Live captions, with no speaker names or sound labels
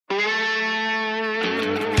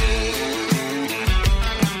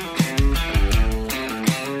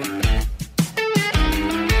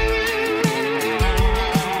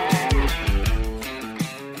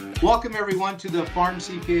Welcome, everyone, to the Farm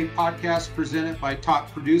CPA podcast presented by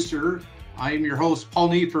Top Producer. I am your host, Paul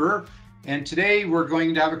Neefer, and today we're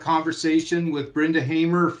going to have a conversation with Brenda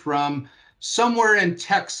Heymer from somewhere in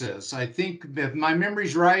Texas. I think, if my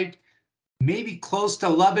memory's right, maybe close to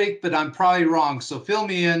Lubbock, but I'm probably wrong. So fill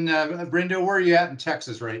me in. Brenda, where are you at in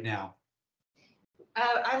Texas right now?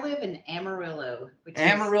 I live in Amarillo.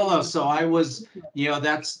 Amarillo. So I was,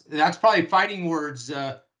 that's probably fighting words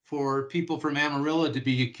for people from Amarillo to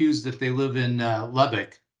be accused that they live in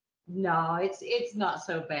Lubbock. No, it's not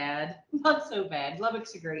so bad. Not so bad.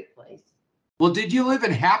 Lubbock's a great place. Well, did you live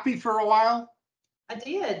in Happy for a while? I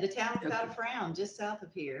did. The town without a frown, just south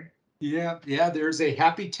of here. Yeah. There's a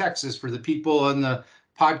Happy Texas for the people on the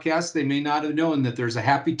podcast. They may not have known that there's a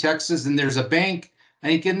Happy Texas, and there's a bank, I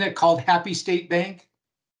think, isn't it called Happy State Bank?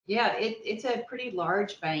 Yeah, it's a pretty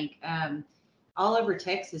large bank. All over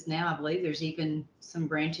Texas now. I believe there's even some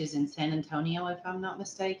branches in San Antonio, if I'm not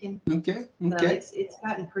mistaken. Okay. So it's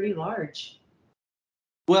gotten pretty large.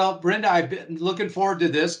 Well, Brenda, I've been looking forward to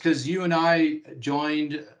this because you and I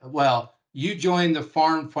you joined the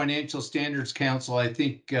Farm Financial Standards Council, I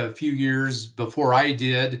think, a few years before I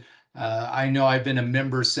did. I know I've been a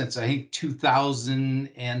member since, I think,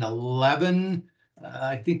 2011.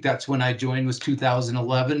 I think that's when I joined, was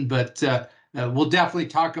 2011, but we'll definitely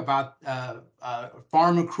talk about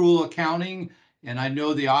farm accrual accounting. And I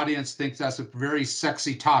know the audience thinks that's a very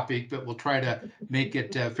sexy topic, but we'll try to make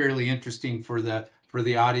it fairly interesting for the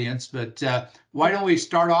audience. But why don't we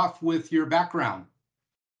start off with your background?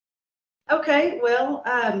 Okay, well,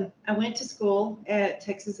 I went to school at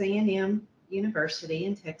Texas A&M University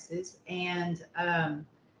in Texas, and I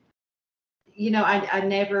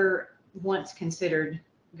never once considered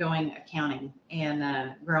going accounting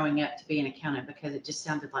and growing up to be an accountant because it just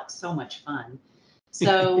sounded like so much fun.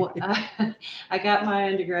 So I got my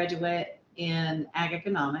undergraduate in ag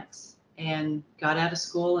economics and got out of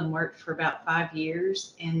school and worked for about 5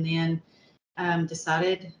 years, and then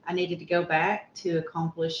decided I needed to go back to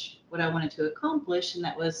accomplish what I wanted to accomplish, and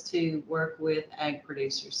that was to work with ag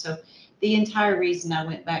producers. So the entire reason I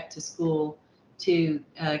went back to school to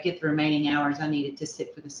get the remaining hours I needed to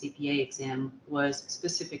sit for the CPA exam was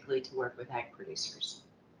specifically to work with ag producers.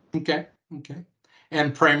 Okay.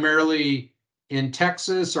 And primarily in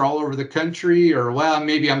Texas or all over the country, or, well,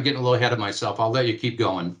 maybe I'm getting a little ahead of myself. I'll let you keep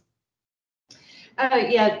going.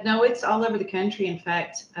 No, it's all over the country. In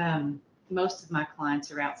fact, most of my clients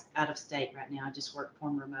are out of state right now. I just work for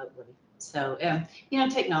them remotely. So,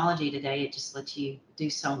 technology today, it just lets you do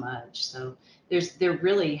so much. So there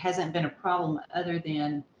really hasn't been a problem other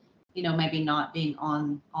than, maybe not being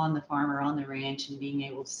on the farm or on the ranch and being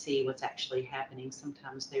able to see what's actually happening.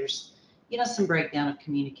 Sometimes there's, some breakdown of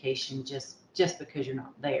communication just because you're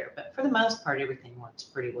not there. But for the most part, everything works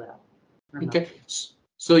pretty well remotely. Okay.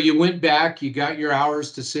 So you went back, you got your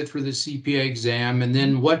hours to sit for the CPA exam, and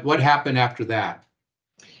then what happened after that?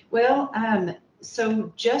 Well,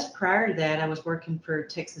 so just prior to that, I was working for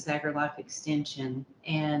Texas AgriLife Extension,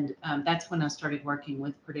 and that's when I started working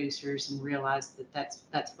with producers and realized that that's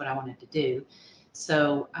what I wanted to do.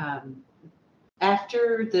 So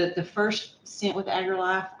after the first stint with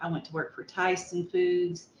AgriLife, I went to work for Tyson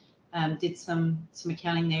Foods, did some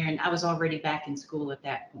accounting there, and I was already back in school at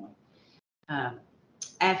that point.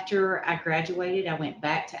 After I graduated, I went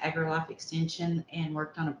back to AgriLife Extension and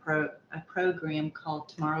worked on a program called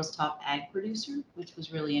Tomorrow's Top Ag Producer, which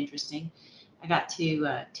was really interesting. I got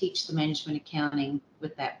to teach the management accounting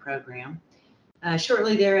with that program.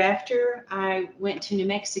 Shortly thereafter, I went to New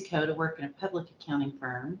Mexico to work in a public accounting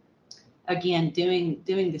firm. Again, doing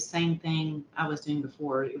the same thing I was doing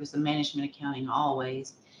before. It was the management accounting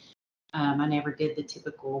always. I never did the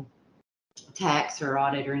typical tax or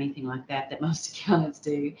audit or anything like that most accountants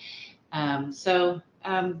do. So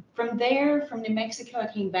from there, from New Mexico, I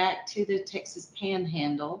came back to the Texas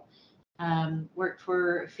Panhandle, worked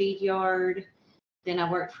for a feed yard. Then I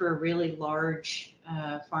worked for a really large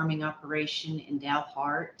farming operation in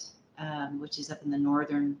Dalhart, which is up in the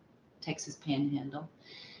northern Texas Panhandle.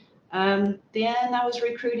 Then I was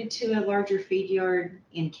recruited to a larger feed yard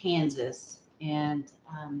in Kansas, and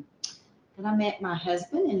then I met my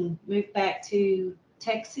husband and moved back to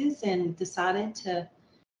Texas and decided to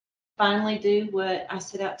finally do what I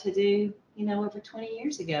set out to do, over 20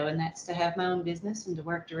 years ago. And that's to have my own business and to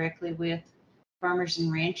work directly with farmers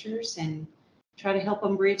and ranchers and try to help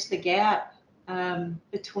them bridge the gap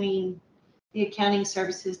between the accounting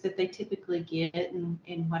services that they typically get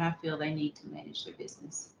and what I feel they need to manage their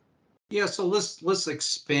business. Yeah, so let's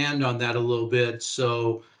expand on that a little bit.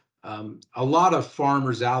 So a lot of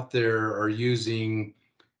farmers out there are using,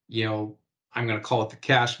 you know, I'm going to call it the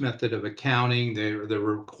cash method of accounting. They're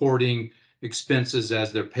recording expenses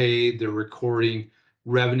as they're paid. They're recording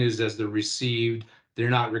revenues as they're received. They're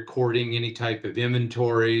not recording any type of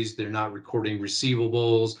inventories. They're not recording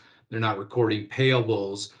receivables. They're not recording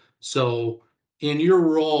payables. So in your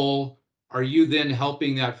role, are you then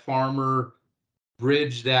helping that farmer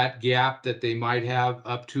bridge that gap that they might have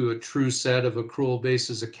up to a true set of accrual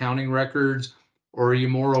basis accounting records? Or are you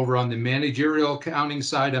more over on the managerial accounting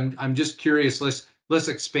side? I'm just curious. Let's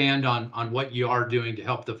expand on what you are doing to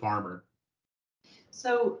help the farmer.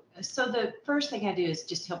 So the first thing I do is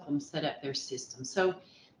just help them set up their system. So,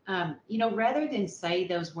 rather than say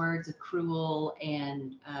those words accrual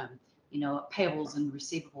and, payables and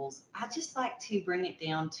receivables, I just like to bring it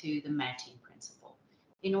down to the matching principle.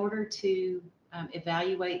 In order to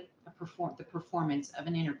evaluate the performance of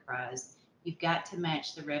an enterprise, you've got to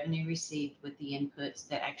match the revenue received with the inputs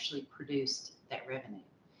that actually produced that revenue.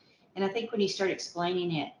 And I think when you start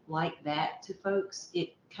explaining it like that to folks,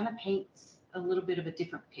 it kind of paints a little bit of a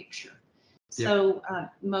different picture. Yep. So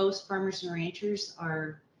most farmers and ranchers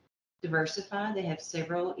are diversified. They have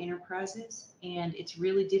several enterprises, and it's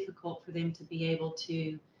really difficult for them to be able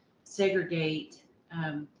to segregate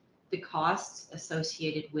the costs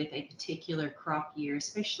associated with a particular crop year,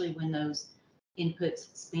 especially when those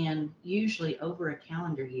inputs span usually over a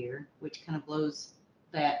calendar year, which kind of blows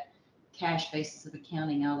that cash basis of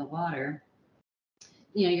accounting out of the water.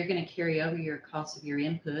 You're going to carry over your cost of your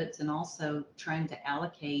inputs and also trying to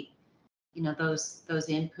allocate, those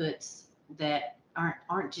inputs that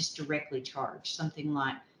aren't just directly charged, something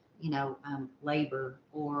like, labor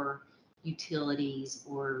or utilities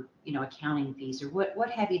or, accounting fees or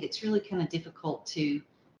what have you, that's really kind of difficult to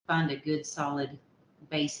find a good solid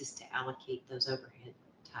basis to allocate those overhead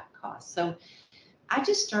type costs. So I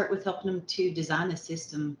just start with helping them to design the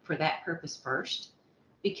system for that purpose first,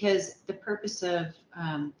 because the purpose of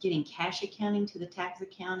getting cash accounting to the tax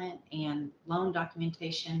accountant and loan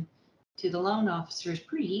documentation to the loan officer is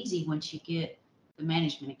pretty easy once you get the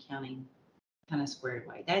management accounting kind of squared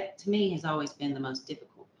away. That to me has always been the most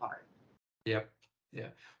difficult part. Yep. Yeah.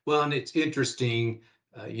 Well, and it's interesting,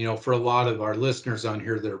 for a lot of our listeners on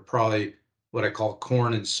here that are probably what I call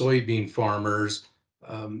corn and soybean farmers,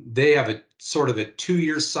 they have a sort of a 2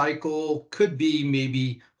 year cycle, could be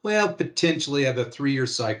maybe, well, potentially have a 3 year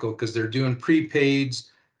cycle because they're doing prepaids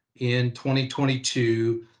in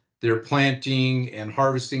 2022. They're planting and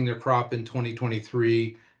harvesting their crop in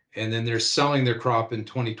 2023, and then they're selling their crop in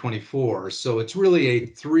 2024. So it's really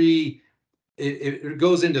a it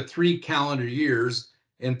goes into 3 calendar years,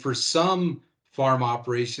 and for some farm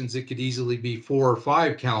operations it could easily be 4 or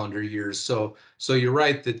 5 calendar years. So you're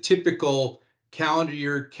right, the typical calendar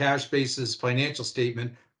year cash basis financial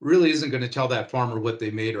statement really isn't going to tell that farmer what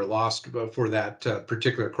they made or lost for that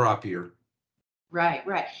particular crop year. Right,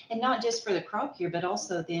 right. And not just for the crop year, but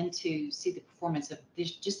also then to see the performance of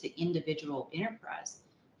this, just the individual enterprise,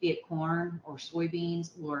 be it corn or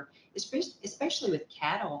soybeans, or especially with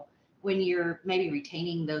cattle, when you're maybe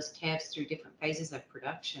retaining those calves through different phases of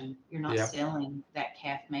production, you're not Yeah. selling that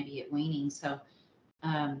calf maybe at weaning. So,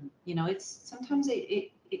 it's sometimes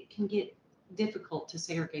it can get difficult to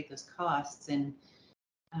segregate those costs. And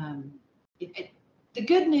um, the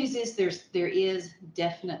good news is there is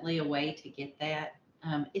definitely a way to get that.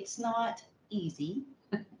 It's not easy,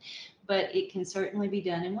 but it can certainly be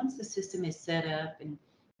done. And once the system is set up and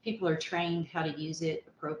people are trained how to use it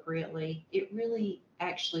appropriately, it really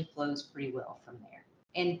actually flows pretty well from there.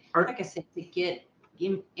 And Are like I said, to get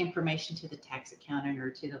information to the tax accountant or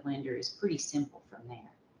to the lender is pretty simple from there.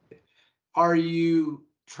 are you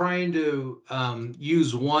trying to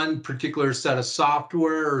use one particular set of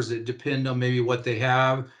software, or does it depend on maybe what they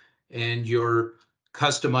have and you're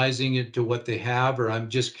customizing it to what they have? Or I'm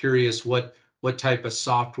just curious what type of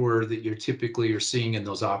software that you're typically are seeing in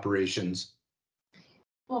those operations.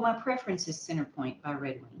 Well, my preference is Centerpoint by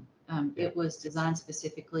Red Wing. Yeah. It was designed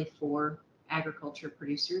specifically for agriculture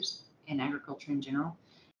producers and agriculture in general.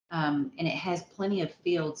 And it has plenty of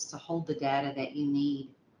fields to hold the data that you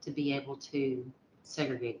need to be able to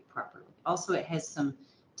segregate it properly. Also, it has some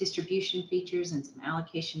distribution features and some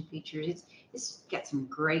allocation features. It's got some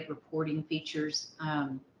great reporting features.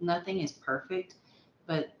 Nothing is perfect,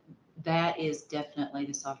 but that is definitely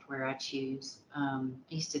the software I choose. I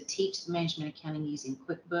used to teach the management accounting using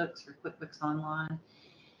QuickBooks or QuickBooks Online,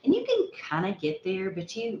 and you can kind of get there,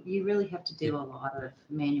 but you really have to do It a lot of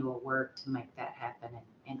manual work to make that happen,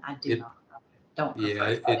 and I do it not don't yeah,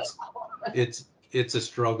 prefer that at all. it's a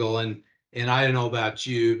struggle. And And I don't know about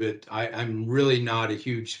you, but I'm really not a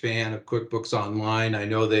huge fan of QuickBooks Online. I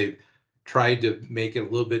know they've tried to make it a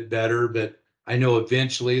little bit better, but I know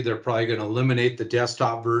eventually they're probably going to eliminate the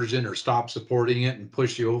desktop version or stop supporting it and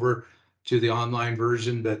push you over to the online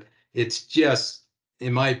version. But it's just,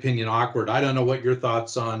 in my opinion, awkward. I don't know what your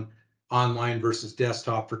thoughts on online versus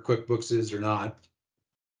desktop for QuickBooks is or not.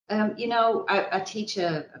 I teach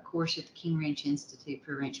a course at the King Ranch Institute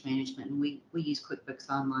for Ranch Management, and we use QuickBooks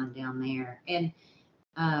Online down there. And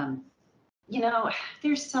um, you know,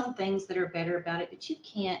 there's some things that are better about it, but you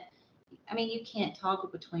can't. I mean, you can't toggle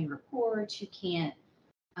between reports. You can't.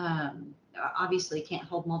 Obviously, can't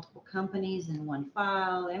hold multiple companies in one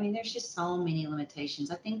file. I mean, there's just so many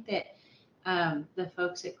limitations. I think that the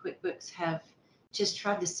folks at QuickBooks have just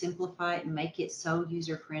tried to simplify it and make it so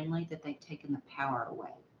user friendly that they've taken the power away.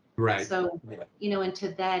 Right. So, and to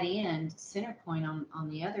that end, CenterPoint on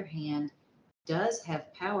the other hand does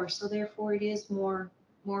have power, so therefore it is more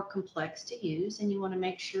complex to use, and you want to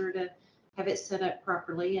make sure to have it set up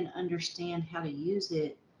properly and understand how to use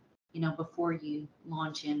it, before you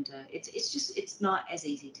launch into it's not as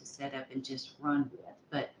easy to set up and just run with,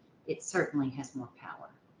 but it certainly has more power.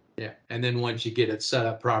 Yeah. And then once you get it set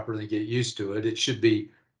up properly, get used to it, it should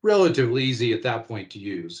be relatively easy at that point to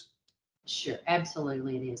use. Sure,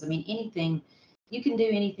 absolutely it is. I mean, you can do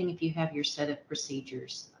anything if you have your set of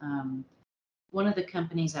procedures. One of the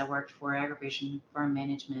companies I worked for, Agrivision Farm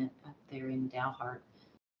Management up there in Dalhart,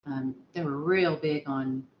 they were real big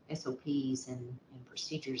on SOPs and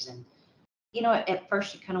procedures. And, at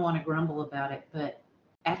first you kind of want to grumble about it, but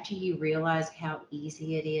after you realize how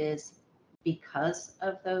easy it is because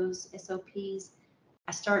of those SOPs,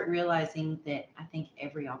 I start realizing that I think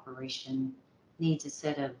every operation needs a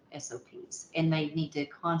set of SOPs, and they need to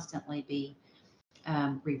constantly be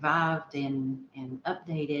revived and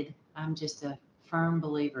updated. I'm just a firm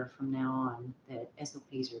believer from now on that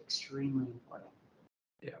SOPs are extremely important.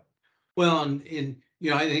 Yeah. Well,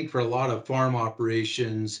 I think for a lot of farm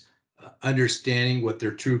operations, understanding what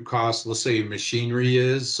their true cost, let's say machinery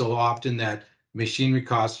is, so often that machinery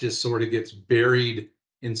cost just sort of gets buried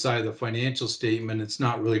inside the financial statement. It's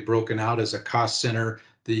not really broken out as a cost center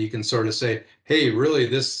that you can sort of say, hey, really,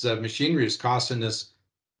 this machinery is costing us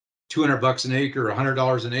 $200 an acre,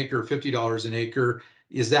 $100 an acre, $50 an acre.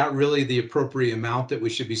 Is that really the appropriate amount that we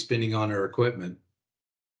should be spending on our equipment?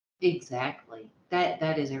 Exactly.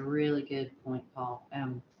 That is a really good point, Paul.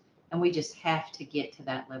 And we just have to get to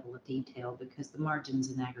that level of detail because the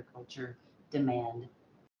margins in agriculture demand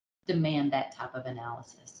that type of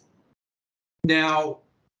analysis. Now,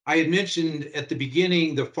 I had mentioned at the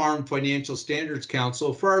beginning the Farm Financial Standards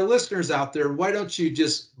Council. For our listeners out there, why don't you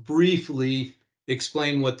just briefly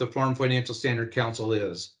explain what the Farm Financial Standard Council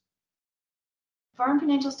is? Farm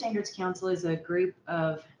Financial Standards Council is a group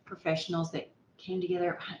of professionals that came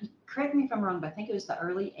together. Correct me if I'm wrong, but I think it was the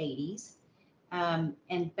early 80s.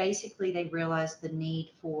 And basically, they realized the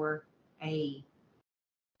need for a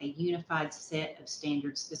unified set of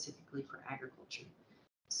standards specifically for agriculture.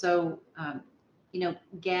 So,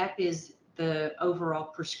 GAP is the overall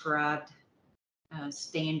prescribed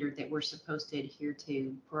standard that we're supposed to adhere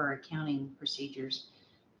to for our accounting procedures.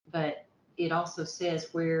 But it also says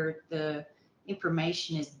where the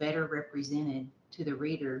information is better represented to the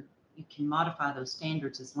reader, you can modify those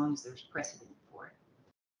standards as long as there's precedent for it.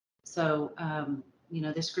 So,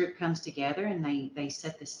 this group comes together and they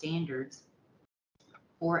set the standards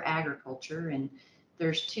for agriculture. And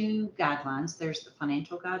there's two guidelines. There's the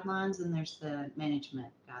financial guidelines and there's the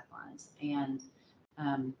management guidelines. And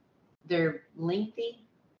they're lengthy,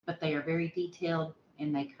 but they are very detailed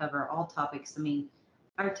and they cover all topics. I mean,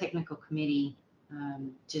 our technical committee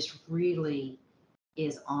just really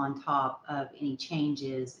is on top of any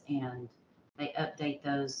changes, and they update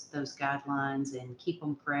those guidelines and keep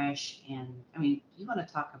them fresh. And I mean, you want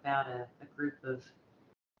to talk about a group of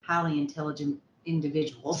highly intelligent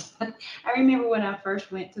individuals. I remember when I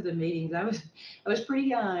first went to the meetings, I was pretty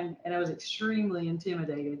young and I was extremely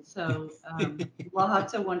intimidated. So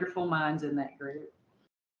lots of wonderful minds in that group.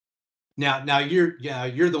 Now you're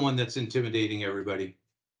the one that's intimidating everybody.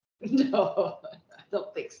 No, I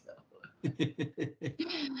don't think so.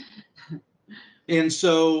 And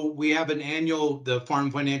so we have the Farm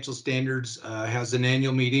Financial Standards has an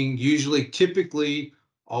annual meeting, typically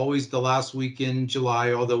always the last week in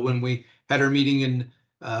July, although when we had our meeting in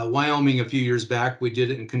Wyoming a few years back, we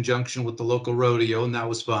did it in conjunction with the local rodeo, and that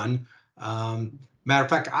was fun. Matter of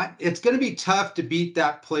fact, it's going to be tough to beat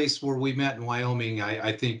that place where we met in Wyoming,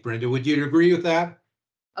 I think, Brenda. Would you agree with that?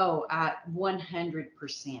 Oh,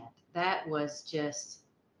 100%. That was just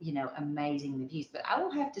amazing the views. But I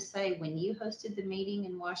will have to say, when you hosted the meeting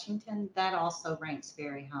in Washington, that also ranks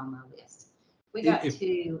very high on my list. We got If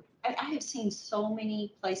to, I have seen so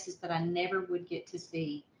many places that I never would get to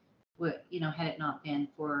see, had it not been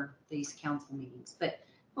for these council meetings. But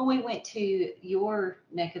when we went to your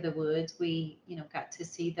neck of the woods, we, got to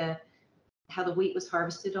see how the wheat was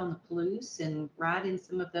harvested on the Palouse and ride in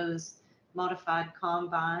some of those modified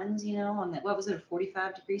combines, on that, what was it, a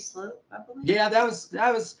 45-degree slope, I believe? Yeah, there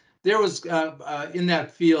was in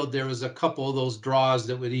that field, there was a couple of those draws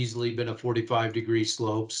that would easily been a 45-degree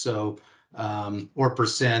slope. So, or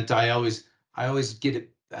percent. I always get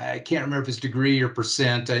it. I can't remember if it's degree or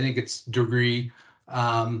percent. I think it's degree.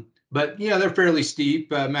 But yeah, they're fairly steep.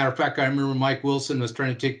 Matter of fact, I remember Mike Wilson was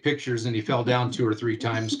trying to take pictures and he fell down 2 or 3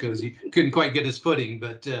 times because he couldn't quite get his footing.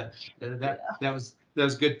 But that was a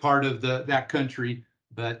good part of that country.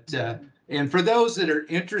 But and for those that are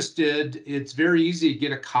interested, it's very easy to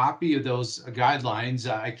get a copy of those guidelines.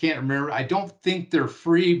 I can't remember. I don't think they're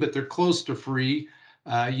free, but they're close to free.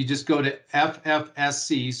 You just go to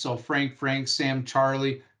FFSC, so Frank Sam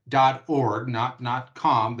Charlie.org, not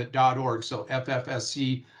com, but .org. So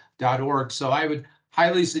FFSC.org. So I would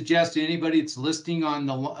highly suggest to anybody that's listening on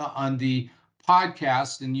the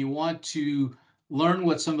podcast and you want to learn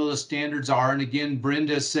what some of the standards are. And again,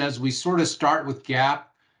 Brenda says we sort of start with GAAP,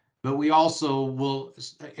 but we also will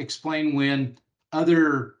explain when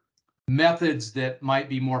other methods that might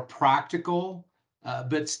be more practical,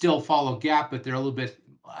 but still follow GAAP, but they're a little bit,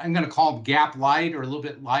 I'm going to call them GAAP light or a little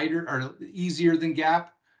bit lighter or easier than GAAP.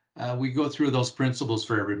 We go through those principles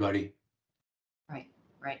for everybody.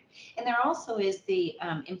 Right. And there also is the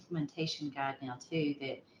implementation guide now too,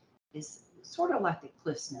 that is sort of like the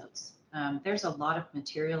Cliff's Notes. There's a lot of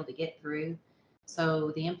material to get through.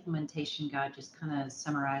 So the implementation guide just kind of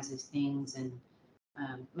summarizes things and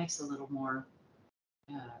makes it a little more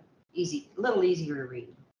a little easier to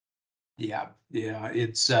read. Yeah,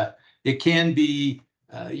 it can be,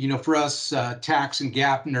 for us tax and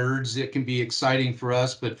GAAP nerds, it can be exciting for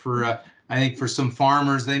us, but for I think for some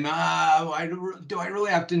farmers, do I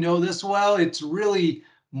really have to know this? Well, it's really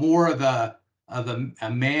more of a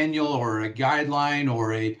manual or a guideline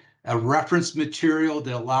or a reference material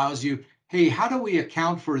that allows you, hey, how do we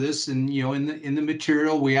account for this? And in the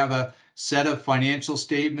material, we have a set of financial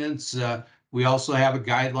statements. We also have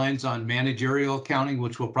guidelines on managerial accounting,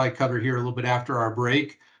 which we'll probably cover here a little bit after our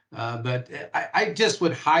break. But I just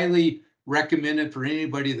would highly recommend it for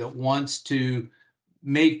anybody that wants to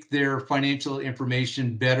make their financial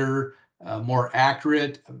information better, more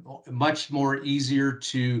accurate, much more easier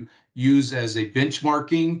to use as a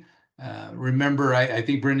benchmarking. Remember, I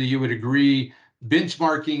think, Brenda, you would agree,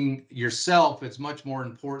 benchmarking yourself is much more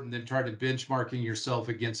important than trying to benchmarking yourself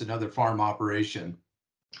against another farm operation.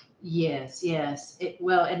 Yes.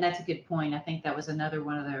 Well, and that's a good point. I think that was another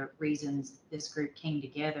one of the reasons this group came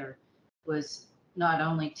together, was not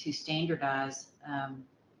only to standardize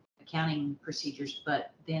accounting procedures,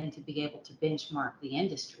 but then to be able to benchmark the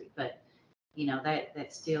industry. But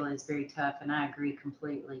that still is very tough, and I agree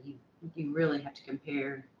completely. You really have to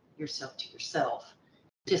compare yourself to yourself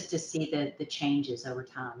just to see the changes over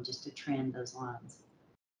time, just to trend those lines.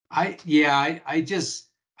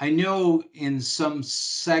 I know in some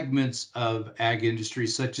segments of ag industry,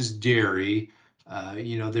 such as dairy,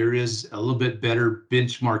 there is a little bit better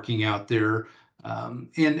benchmarking out there.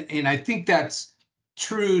 And I think that's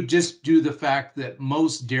true just due to the fact that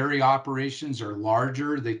most dairy operations are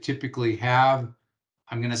larger. They typically have,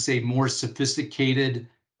 I'm going to say, more sophisticated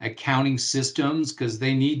accounting systems because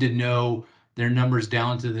they need to know their numbers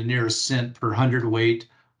down to the nearest cent per hundredweight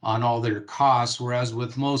on all their costs. Whereas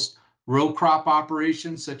with most row crop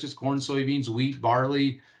operations, such as corn, soybeans, wheat,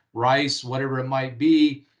 barley, rice, whatever it might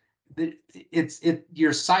be,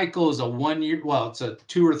 your cycle is a 1 year, well, it's a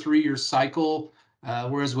 2 or 3 year cycle.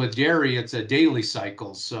 Whereas with dairy, it's a daily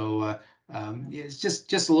cycle. So it's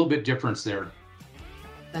just a little bit difference there.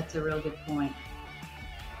 That's a real good point.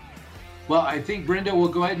 Well, I think, Brenda, we'll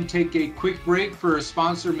go ahead and take a quick break for a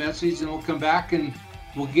sponsor message, and we'll come back and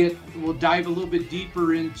we'll dive a little bit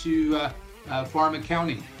deeper into farm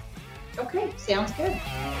accounting. Okay, sounds good.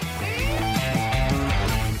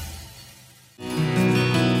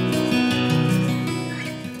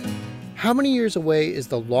 How many years away is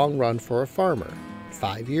the long run for a farmer?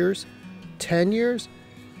 5 years? 10 years?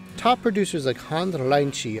 Top producers like Hans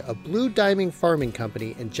Reinchi of Blue Diamond Farming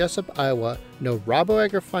Company in Jessup, Iowa, know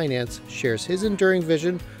RoboAgri Finance shares his enduring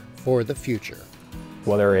vision for the future.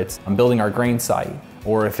 Whether it's I'm building our grain site,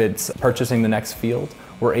 or if it's purchasing the next field,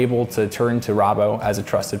 we're able to turn to Rabo as a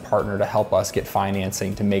trusted partner to help us get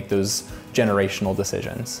financing to make those generational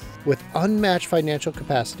decisions. With unmatched financial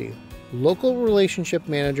capacity, local relationship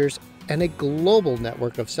managers, and a global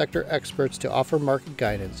network of sector experts to offer market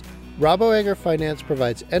guidance, Rabo AgriFinance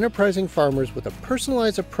provides enterprising farmers with a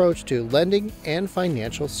personalized approach to lending and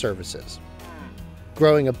financial services.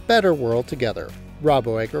 Growing a better world together,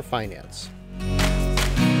 Rabo AgriFinance.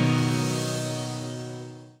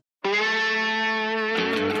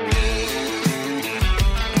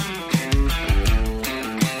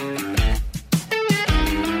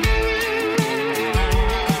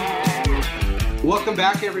 Welcome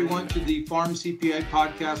back, everyone, to the Farm CPA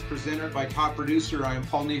podcast presented by Top Producer. I am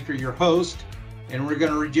Paul Neiffer, your host, and we're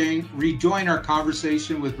going to rejoin our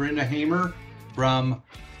conversation with Brenda Heymer from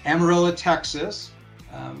Amarillo, Texas.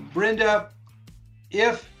 Brenda,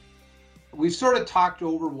 if we've sort of talked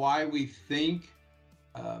over why we think,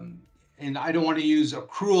 and I don't want to use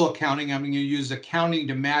accrual accounting, I'm going to use accounting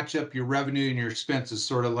to match up your revenue and your expenses,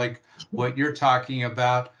 sort of like what you're talking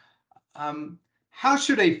about. How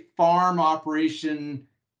should a farm operation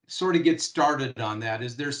sort of get started on that?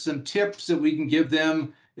 Is there some tips that we can give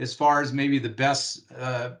them as far as maybe the best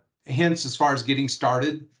hints as far as getting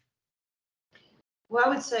started? Well, I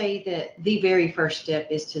would say that the very first step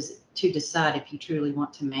is to decide if you truly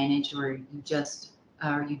want to manage, or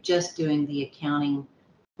are you just doing the accounting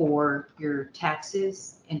for your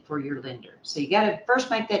taxes and for your lender. So you got to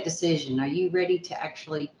first make that decision. Are you ready to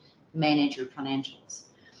actually manage your financials?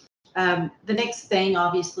 The next thing,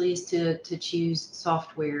 obviously, is to choose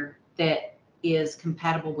software that is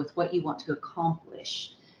compatible with what you want to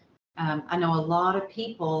accomplish. I know a lot of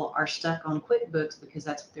people are stuck on QuickBooks because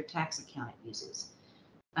that's what their tax accountant uses.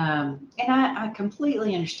 And I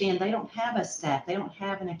completely understand they don't have a staff. They don't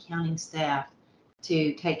have an accounting staff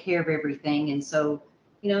to take care of everything. And so,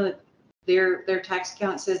 their tax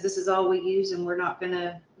accountant says this is all we use and we're not going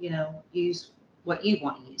to, use what you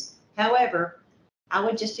want to use. However, I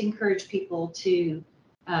would just encourage people to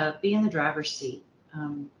be in the driver's seat.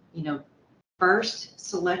 First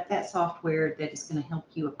select that software that is going to help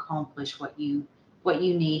you accomplish what you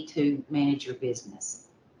need to manage your business.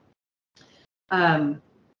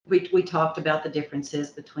 We talked about the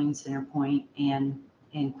differences between Centerpoint and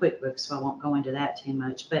QuickBooks, so I won't go into that too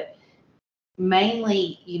much. But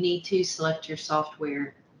mainly, you need to select your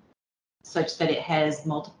software such that it has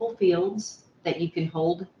multiple fields that you can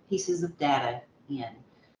hold pieces of data in.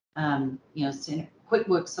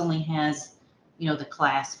 QuickBooks only has, the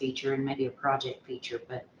class feature and maybe a project feature,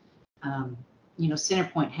 but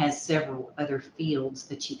Centerpoint has several other fields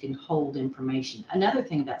that you can hold information. Another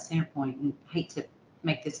thing about Centerpoint, and I hate to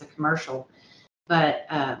make this a commercial, but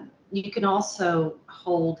you can also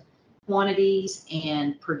hold quantities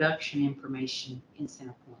and production information in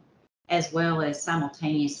Centerpoint, as well as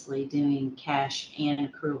simultaneously doing cash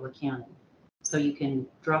and accrual accounting. So you can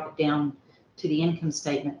drop it down to the income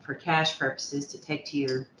statement for cash purposes to take to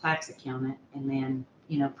your tax accountant, and then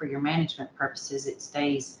for your management purposes it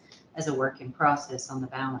stays as a work in process on the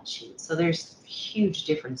balance sheet. So there's huge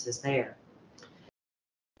differences there.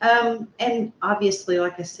 And obviously,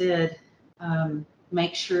 like I said,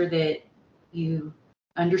 make sure that you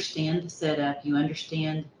understand the setup, you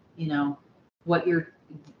understand what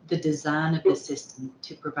the design of the system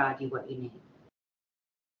to provide you what you need.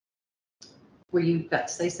 Were you about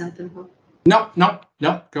to say something, Paul? No,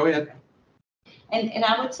 go ahead. And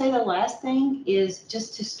I would say the last thing is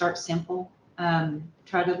just to start simple.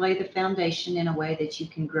 Try to lay the foundation in a way that you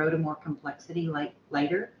can grow to more complexity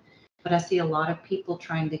later. But I see a lot of people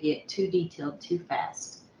trying to get too detailed too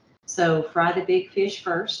fast. So fry the big fish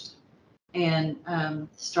first and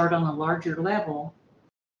start on a larger level,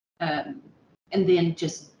 and then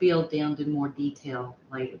just build down to more detail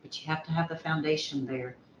later. But you have to have the foundation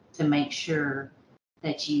there to make sure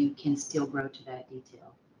that you can still grow to that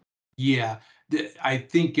detail. Yeah, I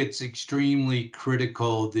think it's extremely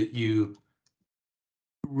critical that you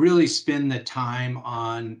really spend the time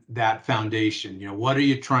on that foundation. What are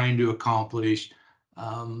you trying to accomplish?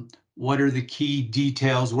 What are the key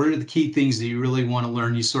details? What are the key things that you really want to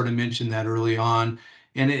learn? You sort of mentioned that early on.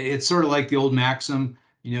 And it's sort of like the old maxim,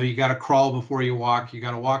 you got to crawl before you walk. You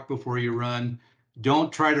got to walk before you run.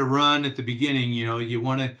 Don't try to run at the beginning. You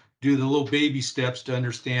want to do the little baby steps to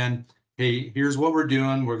understand, hey, here's what we're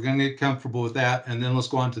doing. We're going to get comfortable with that. And then let's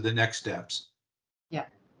go on to the next steps. Yeah,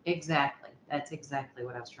 exactly. That's exactly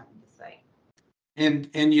what I was trying to say. And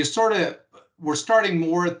we're starting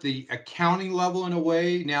more at the accounting level in a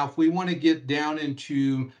way. Now, if we want to get down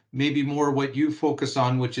into maybe more what you focus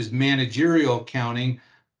on, which is managerial accounting,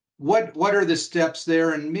 what are the steps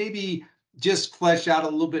there? And maybe just flesh out a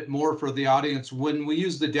little bit more for the audience? When we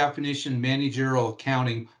use the definition managerial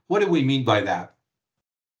accounting, what do we mean by that?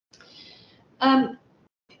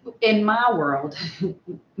 In my world,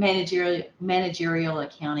 managerial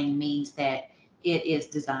accounting means that it is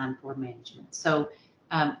designed for management. So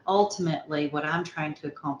ultimately, what I'm trying to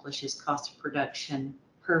accomplish is cost of production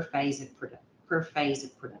per phase of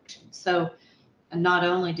production. So not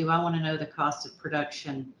only do I want to know the cost of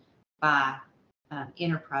production by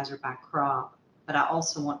enterprise or by crop, but I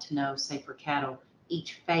also want to know, say for cattle,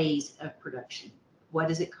 each phase of production. What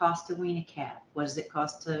does it cost to wean a calf? What does it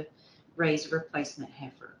cost to raise a replacement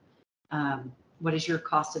heifer? What is your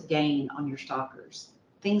cost of gain on your stockers?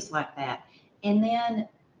 Things like that. And then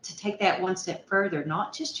to take that one step further,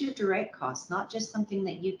 not just your direct costs, not just something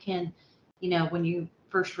that you can, when you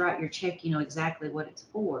first write your check, you know exactly what it's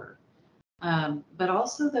for, but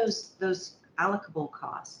also those allocable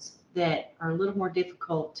costs that are a little more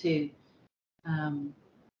difficult to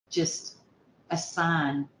just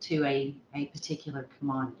assign to a particular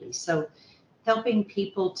commodity. So helping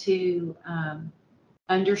people to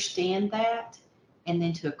understand that and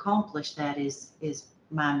then to accomplish that is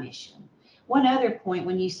my mission. One other point,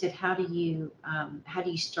 when you said how do you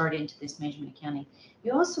start into this management accounting,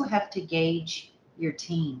 you also have to gauge your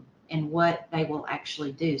team and what they will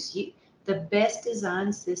actually do. So the best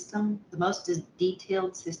designed system, the most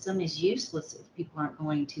detailed system is useless if people aren't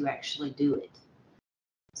going to actually do it.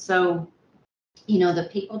 So, the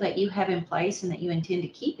people that you have in place and that you intend to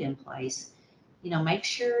keep in place, make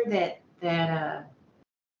sure that there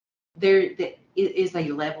is a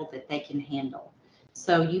level that they can handle.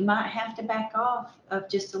 So you might have to back off of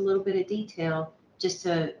just a little bit of detail just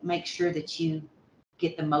to make sure that you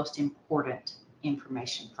get the most important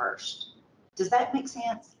information first. Does that make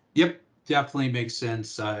sense? Yep, definitely makes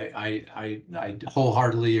sense. I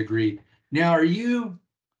wholeheartedly agree. Now, are you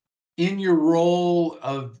in your role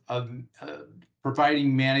of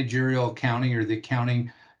providing managerial accounting or the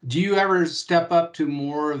accounting? Do you ever step up to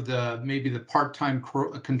more of maybe the part-time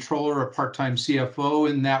controller or part-time CFO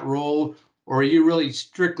in that role, or are you really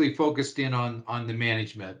strictly focused in on the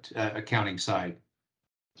management accounting side?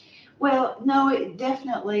 Well, no,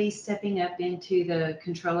 definitely stepping up into the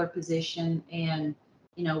controller position and,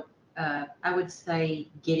 I would say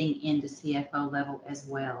getting into CFO level as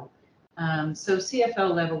well. So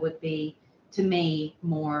CFO level would be, to me,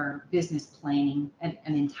 more business planning, an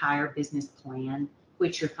entire business plan,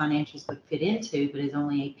 which your financials would fit into, but is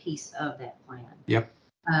only a piece of that plan. Yep.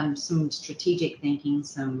 Some strategic thinking,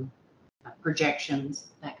 some projections,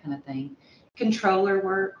 that kind of thing. Controller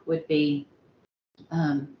work would be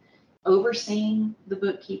overseeing the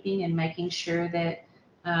bookkeeping and making sure that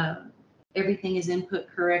everything is input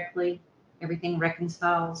correctly, everything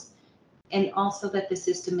reconciles, and also that the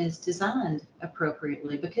system is designed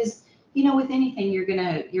appropriately. Because with anything, you're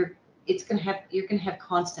gonna have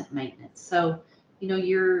constant maintenance. So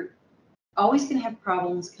you're always gonna have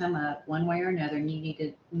problems come up one way or another, and you need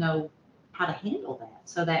to know how to handle that.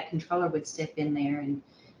 So that controller would step in there and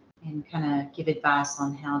kind of give advice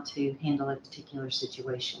on how to handle a particular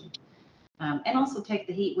situation. And also take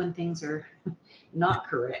the heat when things are not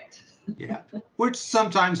correct. Yeah, which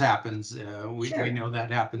sometimes happens. Sure. We know that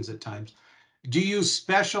happens at times. Do you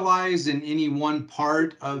specialize in any one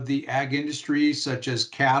part of the ag industry, such as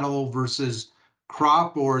cattle versus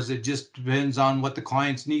crop, or is it just depends on what the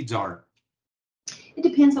client's needs are? It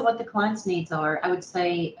depends on what the client's needs are. I would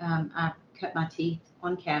say I cut my teeth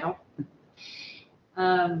on cattle.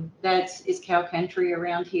 It's cow country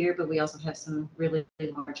around here, but we also have some really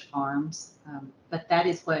large farms. But that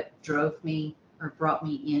is what drove me or brought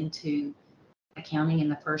me into accounting in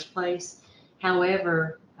the first place.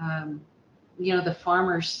 However, the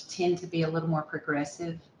farmers tend to be a little more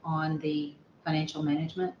progressive on the financial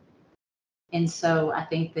management. And so I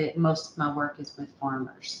think that most of my work is with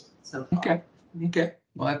farmers so far. Okay.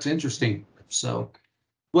 Well, that's interesting. So,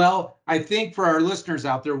 well, I think for our listeners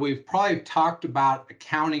out there, we've probably talked about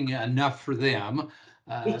accounting enough for them.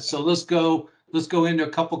 So let's go into a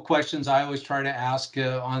couple questions I always try to ask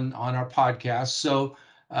on our podcast. So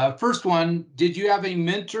first one, did you have a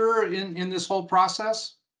mentor in this whole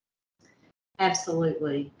process?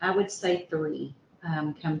 Absolutely. I would say three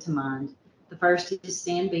come to mind. The first is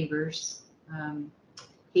Stan Beavers.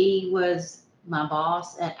 He was my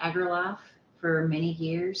boss at AgriLife for many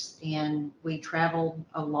years, and we traveled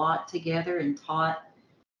a lot together and taught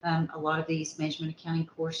a lot of these management accounting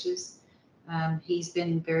courses. He's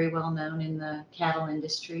been very well known in the cattle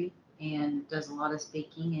industry and does a lot of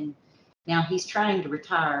speaking, and now he's trying to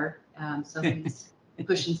retire, so he's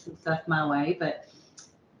pushing some stuff my way. But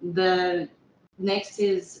the next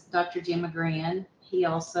is Dr. Jim McGran. He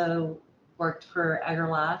also worked for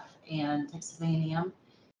AgriLife and Texas A&M.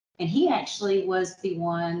 And he actually was the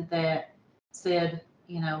one that said,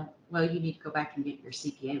 well, you need to go back and get your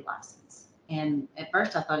CPA license. And at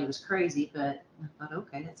first I thought he was crazy, but I thought,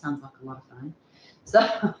 okay, that sounds like a lot of fun. So,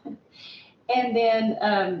 and then,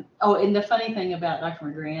 and the funny thing about Dr.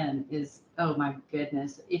 McGran is, oh my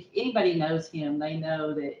goodness, if anybody knows him, they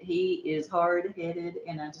know that he is hard-headed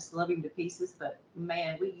and I just love him to pieces. But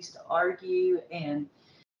man, we used to argue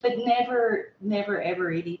but never, ever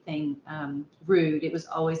anything rude. It was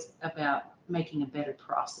always about making a better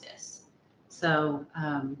process. So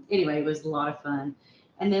anyway, it was a lot of fun.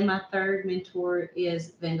 And then my third mentor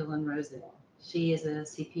is Vendalyn Roselle. She is a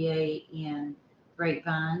CPA in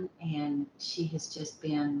Grapevine, and she has just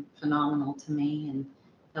been phenomenal to me and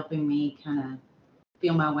helping me kind of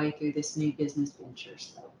feel my way through this new business venture.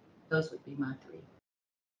 So those would be my three.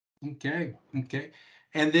 Okay.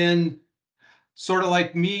 And then, sort of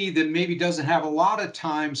like me, that maybe doesn't have a lot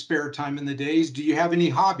of spare time in the days, do you have any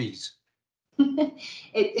hobbies?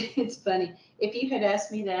 It's funny. If you had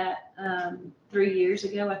asked me that 3 years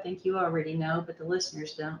ago, I think you already know, but the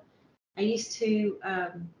listeners don't. I used to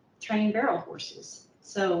train barrel horses.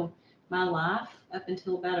 So my life up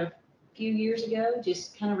until about a few years ago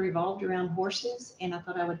just kind of revolved around horses, and I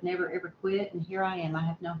thought I would never ever quit. And here I am. I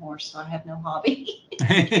have no horse, so I have no hobby.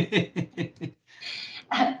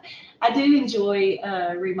 I do enjoy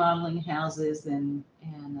remodeling houses, and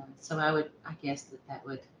so I guess that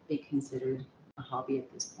would be considered a hobby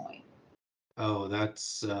at this point. Oh,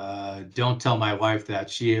 that's, don't tell my wife that.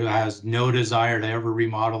 She has no desire to ever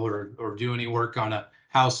remodel or do any work on a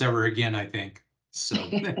house ever again, I think. So,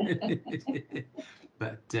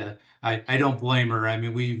 but I don't blame her. I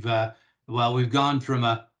mean, we've gone from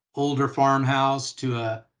a older farmhouse to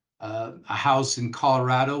a house in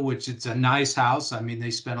Colorado, which it's a nice house. I mean,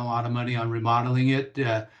 they spent a lot of money on remodeling it,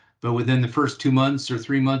 but within the first 2 months or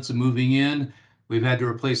 3 months of moving in, we've had to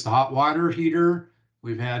replace the hot water heater.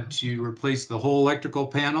 We've had to replace the whole electrical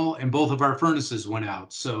panel, and both of our furnaces went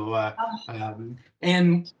out. So,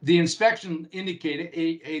 and the inspection indicated,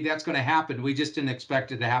 hey, that's going to happen. We just didn't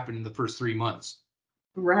expect it to happen in the first 3 months.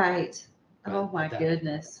 Right. Oh my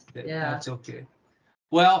goodness. Yeah. That's okay.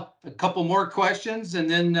 Well, a couple more questions, and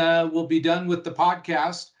then we'll be done with the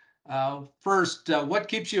podcast. First, what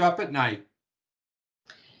keeps you up at night?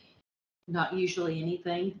 Not usually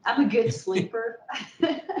anything. I'm a good sleeper.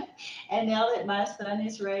 And now that my son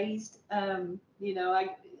is raised, of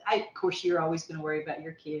course, you're always going to worry about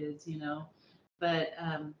your kids, but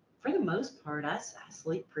for the most part, I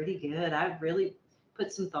sleep pretty good. I really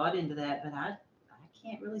put some thought into that, but I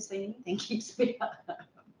can't really say anything keeps me up.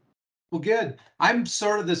 Well, good. I'm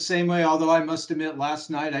sort of the same way, although I must admit last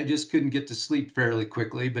night I just couldn't get to sleep fairly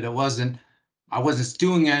quickly, but I wasn't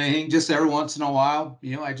doing anything. Just every once in a while,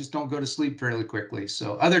 I just don't go to sleep fairly quickly.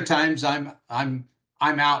 So other times I'm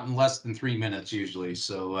out in less than 3 minutes usually.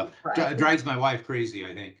 So it drives my wife crazy,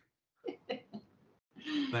 I think.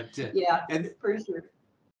 But yeah, for sure.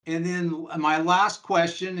 And then my last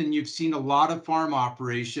question, and you've seen a lot of farm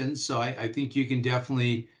operations, so I think you can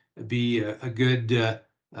definitely be a good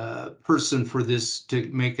person for this to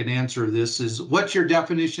make an answer of this, is what's your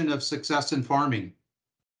definition of success in farming?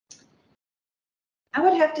 I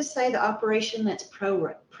would have to say the operation that's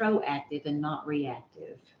proactive and not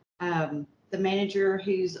reactive. The manager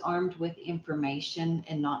who's armed with information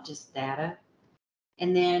and not just data,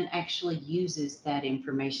 and then actually uses that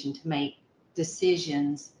information to make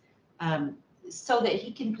decisions so that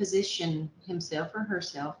he can position himself or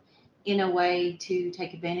herself in a way to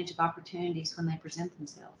take advantage of opportunities when they present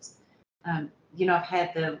themselves. I've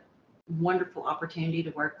had the wonderful opportunity to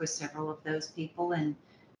work with several of those people, and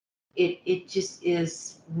it just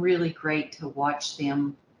is really great to watch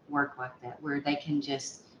them work like that, where they can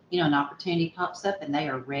just, an opportunity pops up and they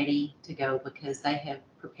are ready to go because they have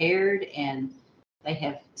prepared and they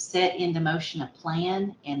have set into motion a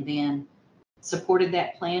plan and then supported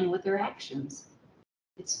that plan with their actions.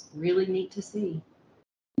 It's really neat to see.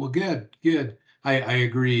 Well, good. I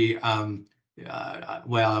agree. Well,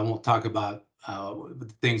 I won't talk about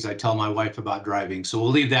the things I tell my wife about driving, so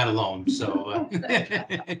we'll leave that alone. So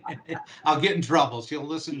I'll get in trouble. She'll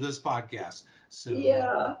listen to this podcast. So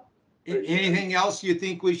yeah. Anything else you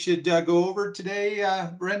think we should go over today,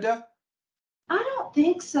 Brenda? I don't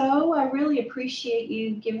think so. I really appreciate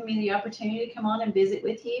you giving me the opportunity to come on and visit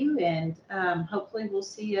with you, and hopefully we'll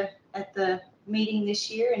see you at the meeting this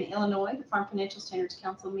year in Illinois, the Farm Financial Standards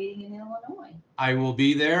Council meeting in Illinois. I will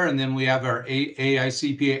be there, and then we have our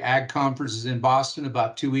AICPA Ag Conferences in Boston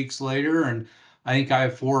about 2 weeks later, and I think I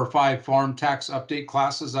have 4 or 5 farm tax update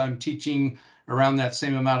classes I'm teaching around that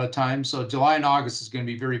same amount of time. So July and August is going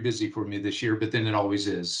to be very busy for me this year, but then it always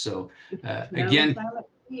is. So again,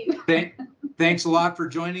 thanks a lot for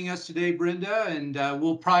joining us today, Brenda. And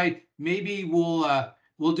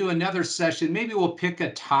we'll do another session. Maybe we'll pick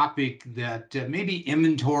a topic that maybe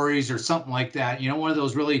inventories or something like that. One of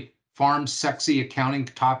those really farm sexy accounting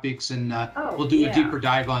topics, and we'll do a deeper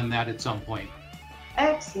dive on that at some point.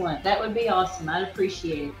 Excellent. That would be awesome. I'd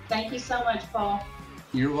appreciate it. Thank you so much, Paul.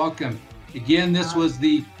 You're welcome. Again, this was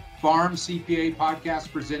the Farm CPA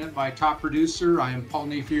podcast presented by Top Producer. I am Paul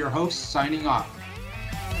Neefer, your host, signing off.